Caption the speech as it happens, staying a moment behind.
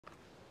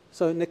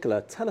So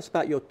Nicola, tell us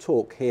about your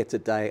talk here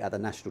today at the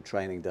National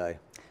Training Day.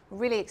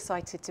 Really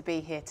excited to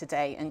be here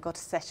today and got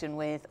a session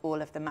with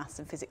all of the maths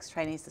and physics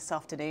trainees this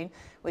afternoon,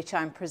 which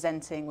I'm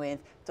presenting with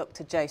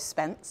Dr. Joe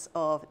Spence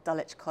of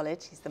Dulwich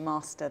College. He's the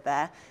master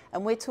there.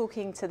 And we're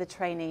talking to the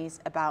trainees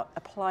about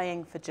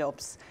applying for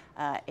jobs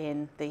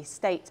in the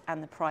state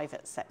and the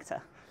private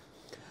sector.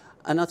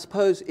 And I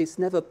suppose it's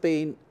never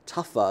been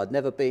tougher,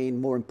 never been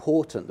more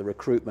important, the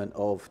recruitment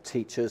of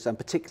teachers and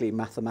particularly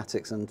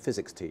mathematics and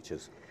physics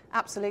teachers.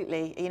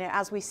 Absolutely. You know,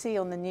 as we see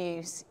on the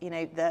news, you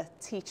know, the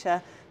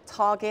teacher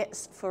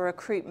targets for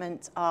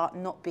recruitment are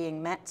not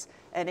being met,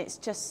 and it's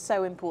just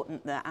so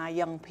important that our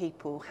young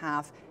people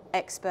have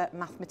expert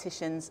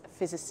mathematicians,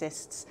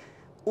 physicists,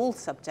 all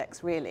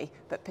subjects really,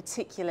 but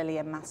particularly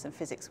in maths and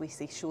physics we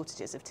see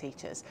shortages of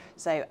teachers.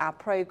 So our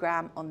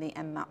programme on the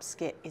MMAP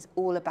skit is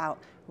all about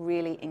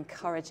really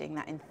encouraging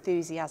that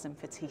enthusiasm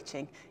for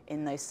teaching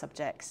in those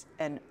subjects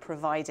and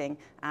providing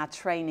our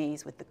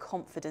trainees with the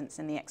confidence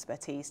and the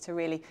expertise to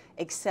really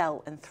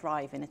excel and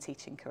thrive in a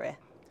teaching career.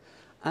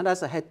 And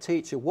as a head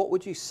teacher, what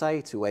would you say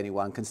to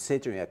anyone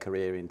considering a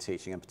career in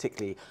teaching, and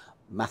particularly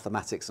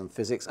mathematics and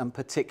physics, and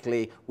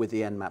particularly with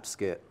the MMAP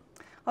skit?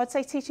 I'd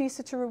say teaching is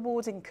such a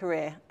rewarding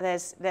career.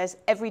 There's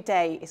every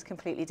day is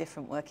completely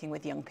different working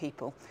with young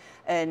people,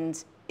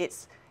 and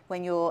it's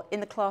when you're in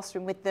the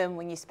classroom with them,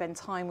 when you spend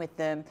time with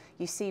them,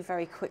 you see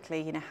very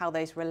quickly, you know, how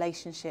those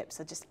relationships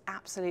are just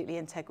absolutely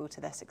integral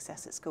to their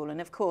success at school. And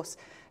of course,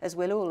 as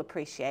we'll all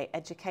appreciate,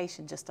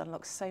 education just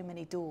unlocks so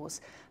many doors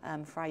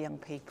for our young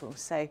people.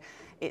 So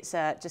it's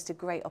just a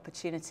great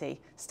opportunity.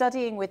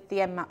 Studying with the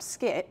MMAP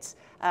skit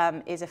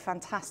is a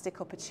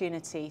fantastic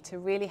opportunity to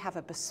really have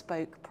a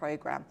bespoke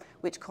programme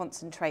which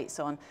concentrates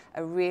on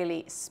a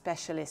really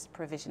specialist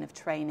provision of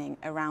training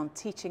around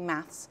teaching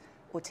maths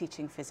or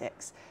teaching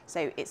physics.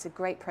 So it's a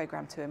great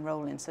programme to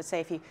enrol in. So say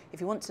if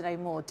you want to know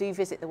more, do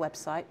visit the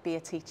website, Be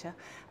a Teacher,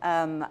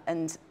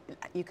 and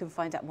you can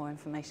find out more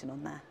information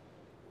on there.